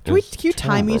deception. Can is you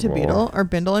tie me to terrible. Beetle or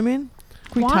Bindle? I mean,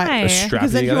 can we Why? tie? Or strap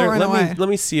Because you then he'll together. run Let away. me let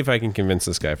me see if I can convince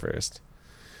this guy first.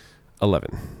 11.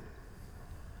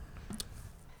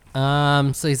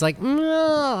 So he's like,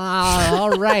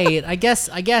 all right. I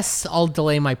guess I'll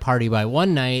delay my party by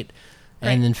one night,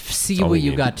 and then see That's all what we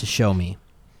you need. got to show me.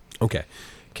 Okay.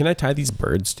 Can I tie these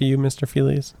birds to you, Mr.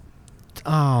 Feelies?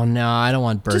 Oh no, I don't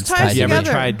want birds tie us Have tied you to me. ever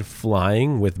together. tried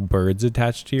flying with birds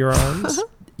attached to your arms?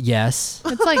 Yes.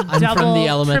 It's like I'm double, from the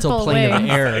elemental triple plane wings.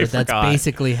 of air. I That's forgot.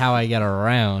 basically how I get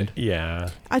around. Yeah.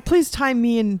 Please tie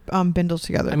me and Bindle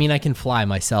together. I mean, I can fly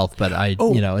myself, but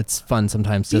Oh. it's fun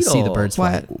sometimes to see the Beetle. birds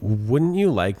fly. What? Wouldn't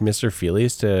you like Mr.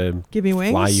 Feelies to Give me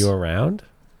wings. fly you around?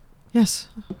 Yes,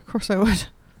 of course I would.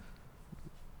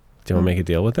 Do you want to make a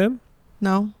deal with him?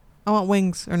 No, I want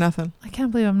wings or nothing. I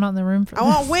can't believe I'm not in the room for I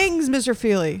want wings, Mr.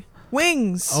 Feely.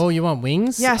 Wings. Oh, you want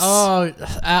wings? Yes. Oh,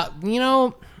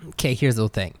 okay, here's the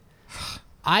thing.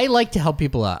 I like to help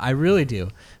people out. I really do.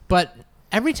 But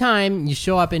every time you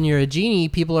show up and you're a genie,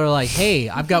 people are like, hey,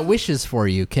 I've got wishes for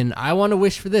you. I want to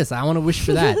wish for this. I want to wish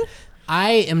for that.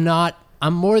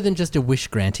 I'm more than just a wish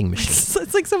granting machine.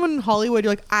 It's like someone in Hollywood.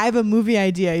 You're like, I have a movie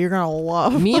idea you're gonna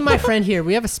love. Me and my friend here,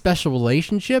 we have a special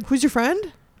relationship. Who's your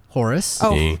friend? Horace.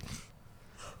 Oh. Me.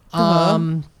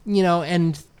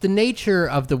 And the nature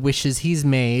of the wishes he's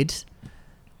made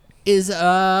is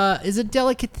a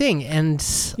delicate thing, and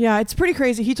Yeah, it's pretty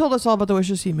crazy. He told us all about the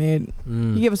wishes he made.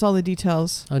 Mm. He gave us all the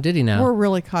details. Oh, did he now? We're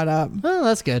really caught up. Oh,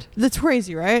 that's good. That's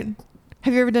crazy, right?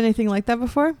 Have you ever done anything like that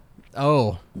before?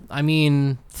 Oh, I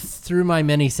mean, through my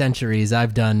many centuries,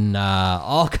 I've done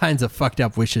all kinds of fucked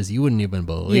up wishes you wouldn't even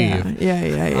believe.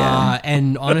 Yeah.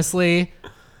 And honestly,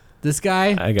 this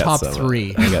guy, I got top some.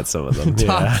 3. I got some of them.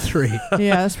 Top Yeah. 3.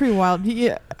 Yeah, that's pretty wild.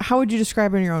 Yeah. How would you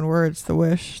describe in your own words the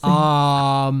wish?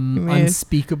 made.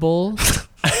 Unspeakable.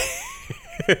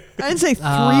 I didn't say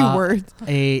 3 words.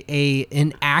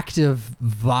 An act of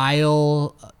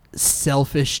vile,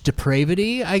 selfish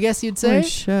depravity, I guess you'd say. Oh,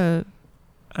 shit.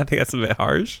 I think that's a bit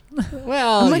harsh.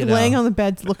 Well, I'm like laying on the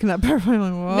bed looking up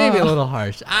everyone like, whoa. maybe a little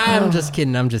harsh. I'm just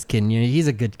kidding. He's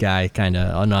a good guy, kind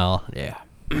of. Oh no, yeah.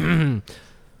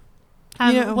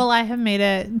 Will I have made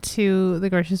it to the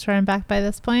grocery store and back by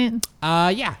this point?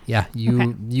 Yeah.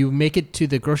 You make it to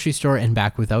the grocery store and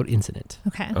back without incident.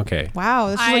 Okay. Okay. Wow,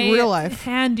 this is like real life.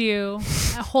 Hand you,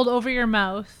 hold over your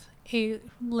mouth a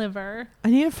liver. I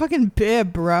need a fucking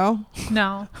bib, bro.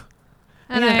 No.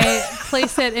 And I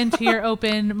place it into your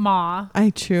open maw.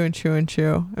 I chew and chew and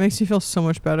chew. It makes me feel so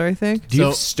much better, I think. Do you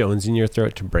have stones in your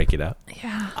throat to break it up?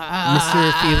 Yeah.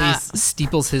 Mr. Feely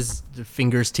steeples his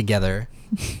fingers together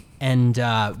and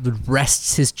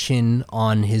rests his chin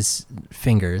on his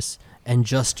fingers and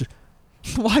just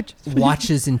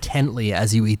watches intently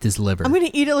as you eat this liver. I'm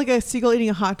gonna eat it like a seagull eating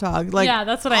a hot dog. Like, yeah,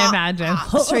 that's what I imagine.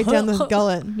 straight down the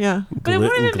gullet. Yeah. But it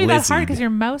wouldn't even be that hard because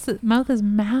your mouth is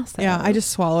massive. Yeah, I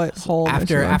just swallow it whole.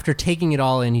 After taking it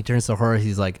all in, he turns to Horace.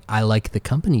 He's like, "I like the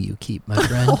company you keep, my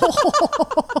friend."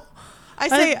 I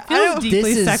say, It feels deeply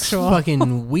this is sexual.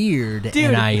 fucking weird, Dude,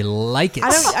 and I like it.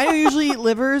 I don't usually eat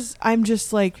livers. I'm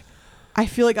just like, I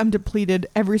feel like I'm depleted.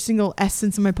 Every single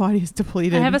essence in my body is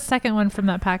depleted. I have a second one from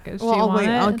that package. Well, Do you I'll want wait.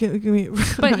 it? I'll give me.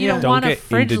 But you don't Don't want a get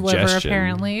fridge liver, indigestion.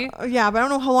 apparently. Yeah, but I don't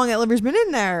know how long that liver's been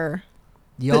in there.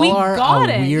 Y'all We are got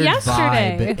a it weird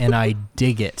yesterday. vibe, and I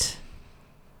dig it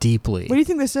deeply. What do you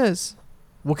think this is?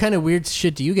 What kind of weird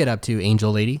shit do you get up to,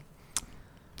 Angel Lady?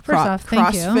 First off,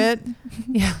 thank you. CrossFit.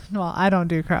 Yeah, well, I don't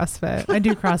do CrossFit. I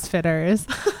do CrossFitters.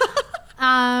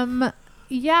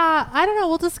 Yeah, I don't know.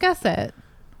 We'll discuss it.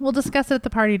 We'll discuss it at the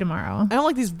party tomorrow. I don't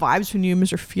like these vibes from you,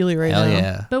 Mr. Feely, right Hell now.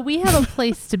 yeah. But we have a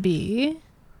place to be.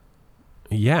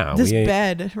 Yeah. This we ain't-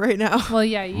 bed right now. Well,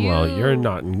 yeah, you. Well, you're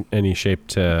not in any shape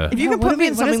to. If you Yeah, can what put do me we-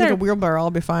 in what something is like a our- wheelbarrow,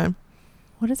 I'll be fine.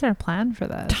 What is our plan for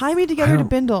this? Tie me together I to don't-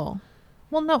 Bindle.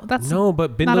 Well, no, that's No,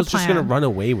 but Bindle's just plan. gonna run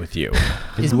away with you.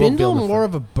 Is You won't be Bindle able to more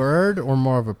of a bird or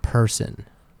more of a person?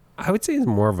 I would say he's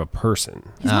more of a person.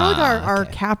 He's more like our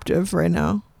okay. captive right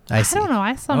now. I see. I don't know.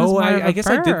 I saw him as Oh, more of a I guess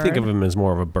I did think bird. of him as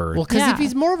more of a bird. Well, because Yeah. if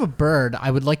he's more of a bird, I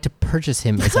would like to purchase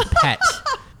him as a pet.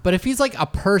 But if he's like a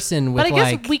person with But I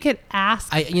guess like, we could ask.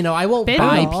 I won't Bindle.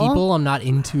 buy people. I'm not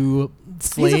into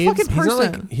slaves. He's a fucking he's not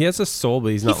person. like he has a soul, but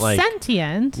he's he's not like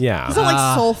sentient. yeah. He's not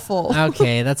like soulful.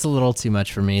 Okay, that's a little too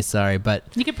much for me. Sorry, but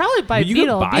You could probably buy But you could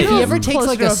Beetle. buy if Beetle's he ever him. takes closer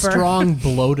like to a bird. strong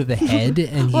blow to the head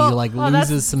and he like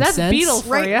loses some that's sense, Beetle for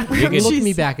Right, you. You can look Jeez.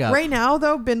 me back up. Right now,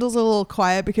 though, Bindle's a little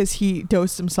quiet because he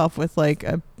dosed himself with like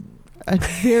a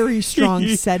very strong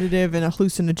sedative and a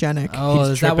hallucinogenic. Oh, He's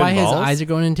is that why tripping his balls? eyes are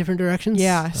going in different directions?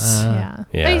 Yes. Yeah.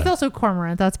 Yeah. But he's also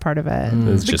cormorant. That's part of it.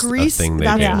 It's The just grease, a thing they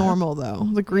that's do. Yeah. normal though.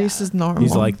 The grease Yeah. is normal.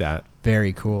 He's like that.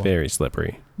 Very cool. Very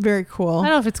slippery. very I cool.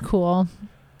 don't know if it's cool.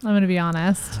 I'm going to be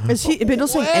honest. Is Bindle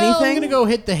saying I'm anything? gonna go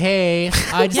hit the hay.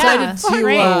 I decided to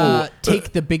great.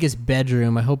 take the biggest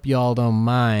bedroom. I hope y'all don't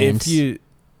mind. If you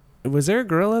was there a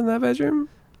gorilla in that bedroom?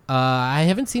 I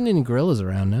haven't seen any gorillas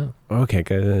around now. Okay,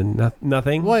 good.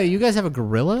 Nothing. What? You guys have a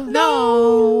gorilla?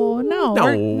 No.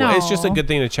 No, it's just a good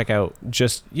thing to check out.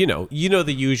 Just you know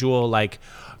the usual like.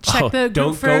 Check the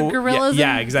don't for go, gorillas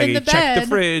Yeah, in exactly. the Check the bed.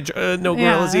 fridge. No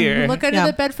gorillas here. Look under Yeah.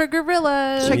 the bed for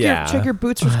gorillas. Yeah. Check your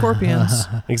boots for scorpions.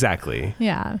 Exactly.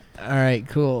 Yeah. All right,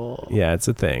 cool. Yeah, it's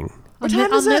a thing. What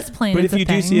time is on it? this plane, But it's if a you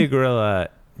do thing. see a gorilla,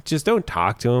 just don't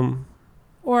talk to him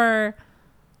or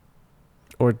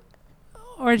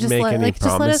or just make let any just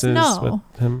let us promises know.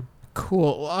 with him.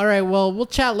 Cool. All right. Well, we'll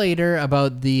chat later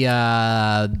about the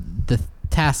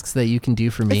tasks that you can do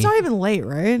for me. It's not even late,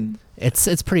 right?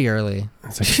 It's pretty early.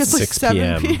 It's like It's like 6 7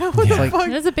 p.m. p.m. What Yeah. the fuck?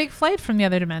 There's a big flight from the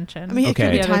other dimension. I mean, it could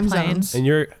Okay. be The other time plane. zones.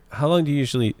 And how long do you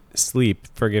usually sleep?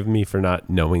 Forgive me for not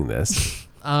knowing this.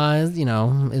 As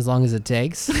long as it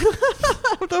takes.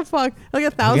 What the fuck? Like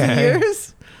 1,000 Okay.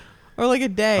 years? Or like a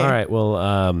day? All right. Well,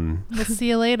 We'll see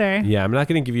you later. yeah, I'm not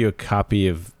going to give you a copy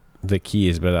of the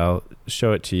keys, but I'll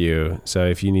show it to you. So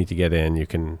if you need to get in, you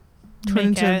can Turn Make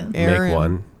into it. air make and-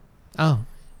 one. Oh,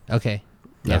 okay.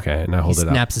 Yeah. Okay, and I He hold it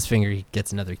up. snaps his finger. He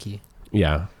gets another key.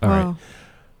 Yeah. All right. Oh.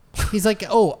 He's like,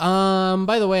 oh,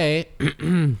 by the way,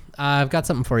 I've got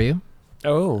something for you.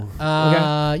 Oh.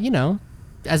 Okay. You know,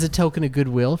 as a token of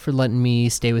goodwill for letting me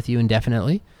stay with you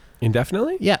indefinitely.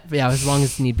 Indefinitely? Yeah, as long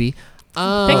as need be.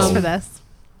 Thanks for this.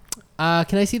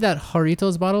 Can I see that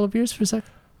Jarritos bottle of yours for a sec?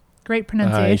 Great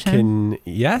pronunciation.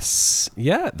 Yes.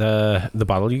 Yeah, the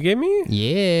bottle you gave me?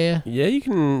 Yeah. Yeah, you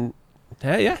can.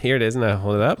 Yeah, here it is, and I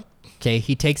hold it up. Okay,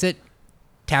 he takes it,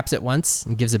 taps it once,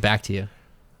 and gives it back to you.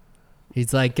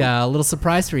 He's like, a little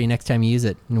surprise for you next time you use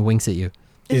it, and winks at you.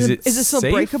 Is it still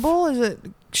safe? breakable? Is it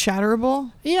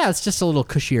shatterable? Yeah, it's just a little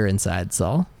cushier inside,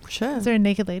 so. Shit. Is there a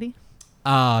naked lady?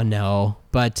 Oh, no.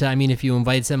 But, I mean, if you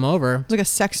invite some over, It's like a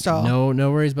sex doll.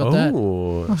 no worries about that.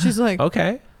 Oh. She's like,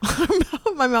 Okay.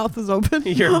 my mouth is open.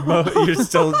 You're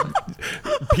still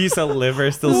piece of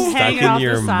liver still stuck Hanging off in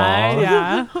your the side, maw.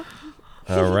 Yeah.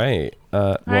 All right.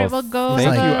 All right, we'll go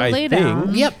thank you. lay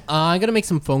down. Yep, I gotta make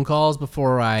some phone calls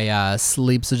before I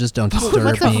sleep, so just don't disturb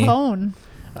What's a me. phone?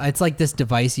 It's like this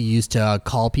device you use to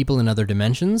call people in other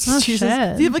dimensions. Oh, Jesus.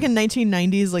 shit. Do you have like a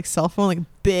 1990s like cell phone, like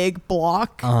big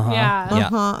block? Uh-huh. Yeah. Yeah.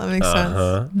 That makes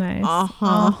sense. Nice.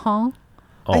 Uh-huh.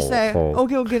 I say, Oh.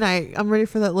 okay, well, good night. I'm ready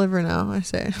for that liver now. I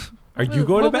say, Are you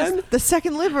going to What was bed? the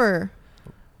second liver.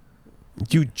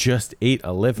 You just ate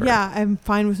a liver. Yeah, I'm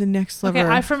fine with the next liver.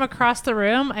 Okay, from across the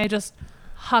room, I just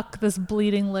huck this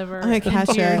bleeding liver I catch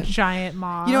into your it. giant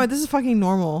maw. You know what? This is fucking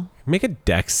normal. Make a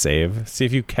dex save. See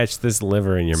if you catch this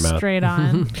liver in your mouth. Straight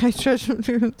on. Can I stretch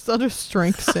it's under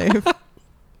strength save? All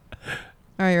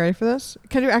right, you ready for this?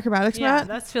 Can I do acrobatics, Yeah, Matt?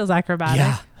 that feels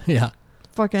acrobatic. Yeah.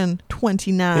 Fucking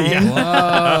 29.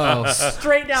 Yeah. Whoa.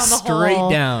 Straight down the hole. Straight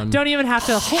down. Don't even have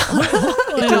to.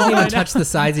 It doesn't even touch the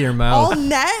sides of your mouth. All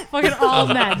net? Fucking all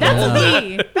net. That's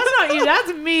me. That's not you.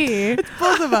 That's me.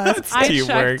 Both of us. I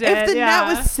teamwork. checked it. If the yeah.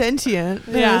 net was sentient.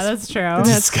 Yeah, it's that's true.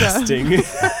 That's Disgusting.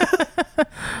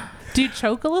 Do you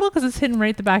choke a little because it's hitting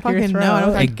right the back of your Fucking throat? no, I don't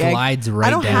It think gag. glides right I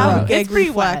don't down. have a gag It's pretty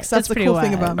reflex. wet. That's It's the pretty cool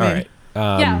thing wet. about me. All right.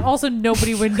 Yeah. Also,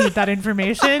 nobody would need that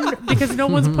information because no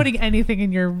one's putting anything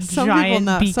in your Some giant people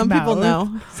know. beak Some people mouth.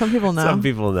 know. Some people know. Some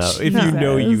people know. If No. you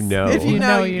know, you know. If you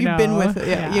know, you you've been know. with it.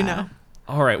 Yeah, you know.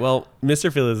 All right. Well,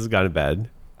 Mr. Phillips has gone to bed.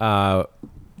 I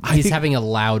He's think- having a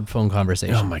loud phone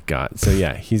conversation. Oh my God. So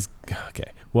yeah, he's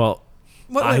okay. Well,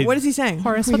 What is he saying?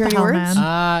 Horace, Can we what the hear any hell, words?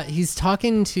 man? He's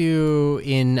talking to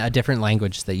in a different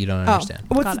language that you don't Oh, understand.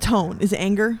 what's Got the it. tone? Is it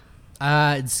anger?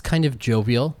 It's kind of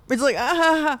jovial. It's like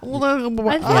I feel yeah.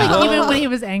 like even when he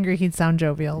was angry, he'd sound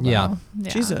jovial. Though. Yeah.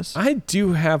 Jesus. I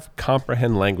do have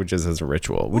comprehend languages as a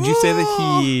ritual. Would you say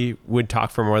that he would talk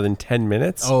for more than 10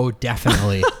 minutes? Oh,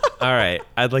 definitely. All right.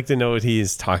 I'd like to know what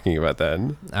he's talking about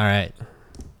then. All right.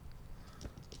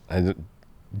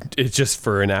 It's just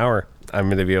for an hour. I'm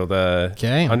going to be able to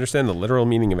understand the literal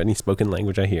meaning of any spoken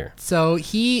language I hear. So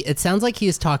it sounds like he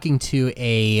is talking to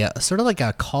a sort of like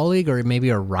a colleague or maybe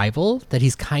a rival that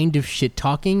he's kind of shit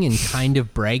talking and kind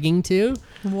of bragging to.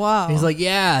 Wow. He's like,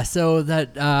 yeah, so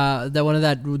that one of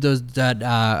that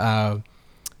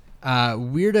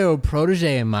weirdo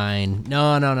protege of mine.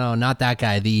 No, not that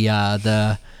guy.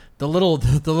 The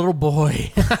little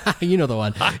boy. You know the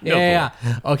one. Yeah.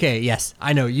 Okay, yes.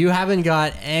 I know. You haven't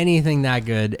got anything that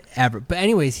good ever. But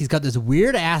anyways, he's got this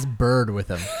weird ass bird with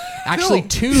him. Actually,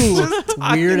 two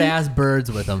weird ass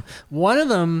birds with him. One of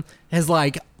them has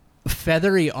like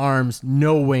feathery arms,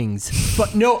 no wings.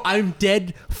 But no, I'm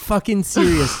dead fucking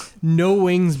serious. No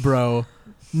wings, bro.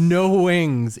 No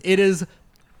wings. It is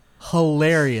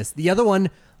hilarious. The other one,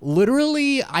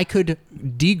 literally, I could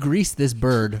degrease this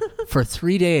bird for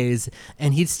 3 days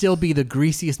and he'd still be the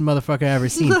greasiest motherfucker I've ever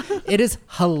seen. It is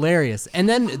hilarious. And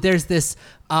then there's this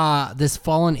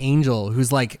fallen angel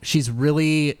who's like, she's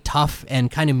really tough and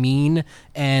kind of mean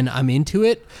and I'm into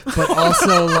it. But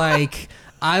also like,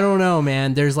 I don't know,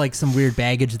 man. There's like some weird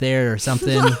baggage there or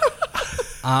something.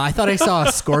 I thought I saw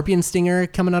a scorpion stinger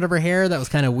coming out of her hair. That was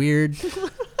kind of weird.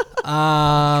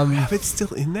 Have it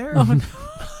still in there? Oh, no.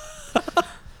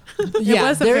 It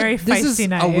was a very this is feisty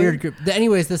night. a weird group.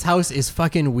 Anyways, this house is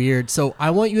fucking weird. So I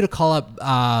want you to call up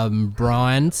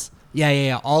Bronze.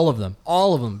 Yeah. All of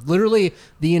them. Literally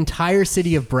the entire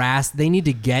city of Brass. They need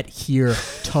to get here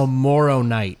tomorrow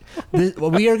night.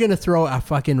 We are going to throw a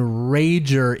fucking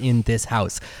rager in this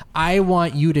house. I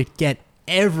want you to get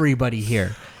everybody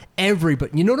here.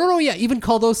 Everybody. No. Yeah. Even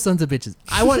call those sons of bitches.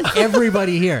 I want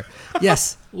everybody here.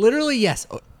 Yes. Literally, yes.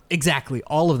 Exactly,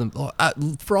 all of them.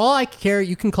 For all I care,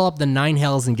 you can call up the 9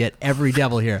 hells and get every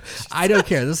devil here. I don't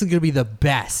care. This is going to be the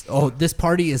best. Oh, this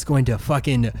party is going to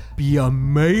fucking be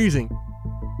amazing.